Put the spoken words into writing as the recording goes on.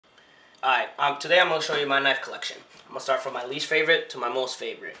Alright, today I'm going to show you my knife collection. I'm going to start from my least favorite to my most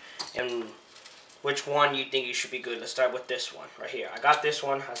favorite. And which one you think you should be good. Let's start with this one right here. I got this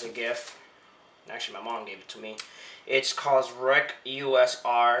one as a gift. Actually, my mom gave it to me. It's called Rec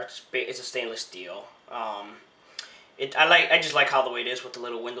USR. It's a stainless steel. I just like how the way it is with the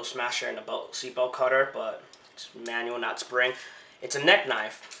little window smasher and the seatbelt cutter, but it's manual, not spring. It's a neck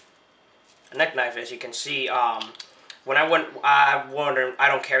knife. A neck knife, as you can see. When I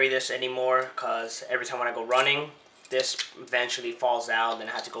don't carry this anymore because every time when I go running, this eventually falls out, and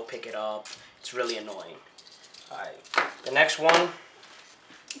I have to go pick it up. It's really annoying. Alright, the next one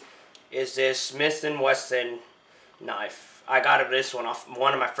is this Smith & Wesson knife. I got this one off.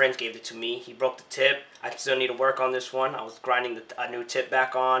 One of my friends gave it to me. He broke the tip. I still need to work on this one. I was grinding a new tip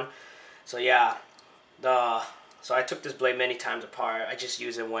back on. So yeah, so I took this blade many times apart. I just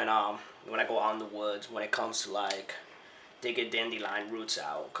use it when I go out in the woods when it comes to like digging dandelion roots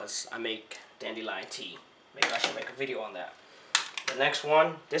out, because I make dandelion tea. Maybe I should make a video on that. The next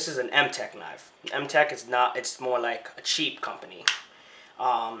one, this is an M-Tech knife. M-Tech is not, it's more like a cheap company.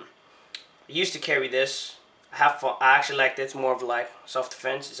 I used to carry this. I actually like this, more of like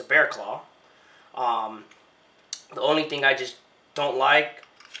self-defense. It's a bear claw. The only thing I just don't like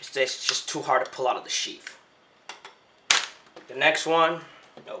is that it's just too hard to pull out of the sheath. The next one,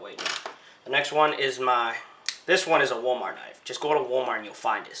 oh wait, no. The next one is this one is a Walmart knife. Just go to Walmart and you'll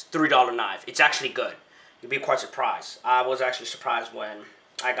find this. $3 knife. It's actually good. You'll be quite surprised. I was actually surprised when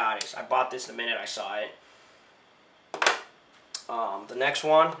I got it. I bought this the minute I saw it. The next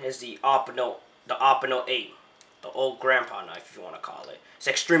one is the Opinel 8. The old grandpa knife, if you want to call it. It's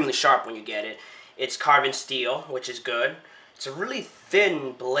extremely sharp when you get it. It's carbon steel, which is good. It's a really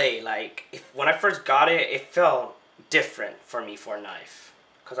thin blade. Like, when I first got it, it felt different for me for a knife.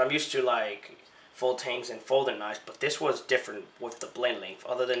 Because I'm used to, like, full tangs and folding knives, but this was different with the blade length.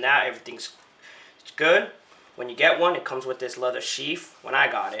 Other than that, everything's good. When you get one, it comes with this leather sheath. When I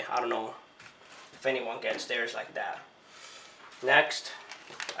got it, I don't know if anyone gets theirs like that. Next,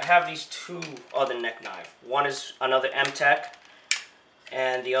 I have these two other neck knives. One is another M-Tech,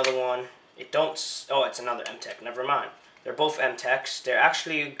 and the other one, it's another M-Tech, never mind. They're both M-Techs. They're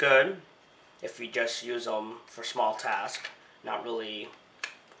actually good if you just use them for small tasks.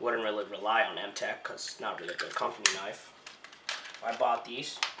 Wouldn't really rely on M-Tech because it's not really a good company knife. I bought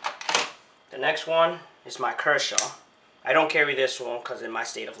these. The next one is my Kershaw. I don't carry this one because in my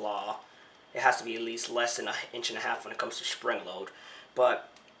state of law, it has to be at least less than 1.5 inches when it comes to spring load. But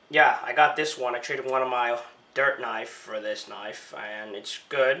yeah, I got this one. I traded one of my dirt knife for this knife, and it's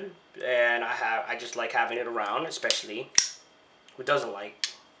good. And I just like having it around, especially who doesn't like.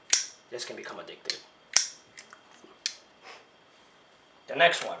 This can become addictive. The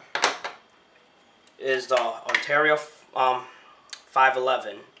next one is the Ontario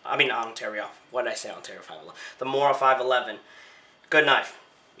 511. I mean Ontario. What did I say? Ontario 511. The Mora 511. Good knife.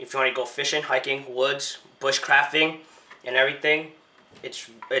 If you want to go fishing, hiking, woods, bushcrafting, and everything,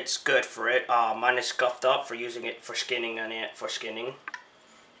 it's good for it. Mine is scuffed up for using it for skinning When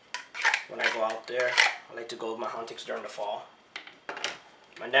I go out there, I like to go with my huntings during the fall.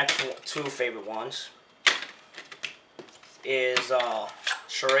 My next two favorite ones is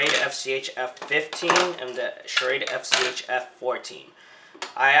Schrade FCH F15 and the Schrade FCH F14.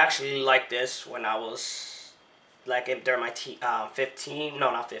 I actually liked this when I was during my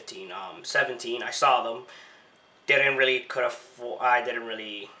 17. I saw them. I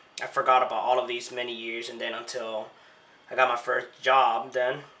forgot about all of these many years, and then until I got my first job,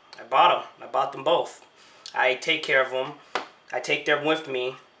 then I bought them. I bought them both. I take care of them. I take them with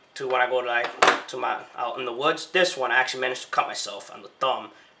me to when I go out in the woods. This one I actually managed to cut myself on the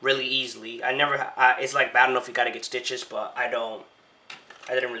thumb really easily. It's like bad enough you gotta get stitches, but I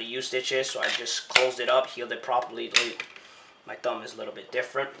didn't really use stitches, so I just closed it up, healed it properly. My thumb is a little bit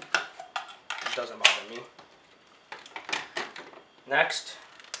different. It doesn't bother me. Next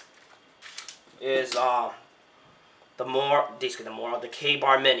is the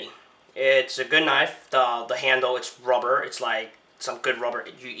Ka-Bar Mini. It's a good knife. The handle, it's rubber. It's like some good rubber.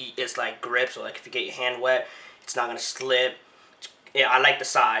 It's like grip, so like if you get your hand wet, it's not gonna slip. I like the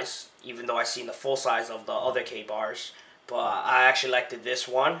size, even though I seen the full size of the other Ka-Bars. But I actually liked this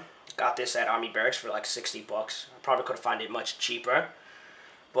one. Got this at Army Barracks for like 60 bucks. I probably could have found it much cheaper.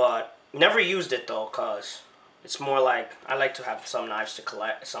 But never used it though, cause it's more like I like to have some knives to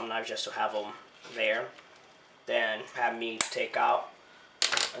collect, some knives just to have them there, then have me take out.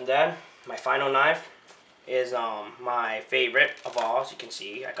 And then my final knife is my favorite of all. As you can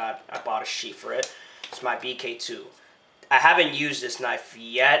see, I bought a sheet for it. It's my BK2. I haven't used this knife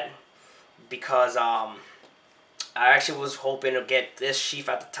yet because I actually was hoping to get this sheath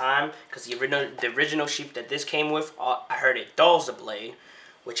at the time because the original sheath that this came with, I heard it dulls the blade,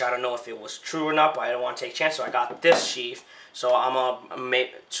 which I don't know if it was true or not, but I don't want to take a chance, so I got this sheath. So I'm gonna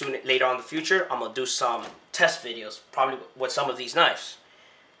make soon later on in the future. I'm gonna do some test videos, probably with some of these knives,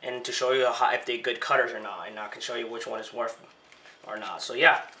 and to show you how, if they're good cutters or not, and I can show you which one is worth or not. So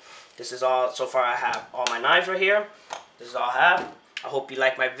yeah, this is all. So far, I have all my knives right here. This is all I have. I hope you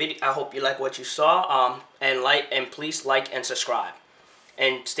like my video. I hope you like what you saw. And please like and subscribe,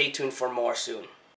 and stay tuned for more soon.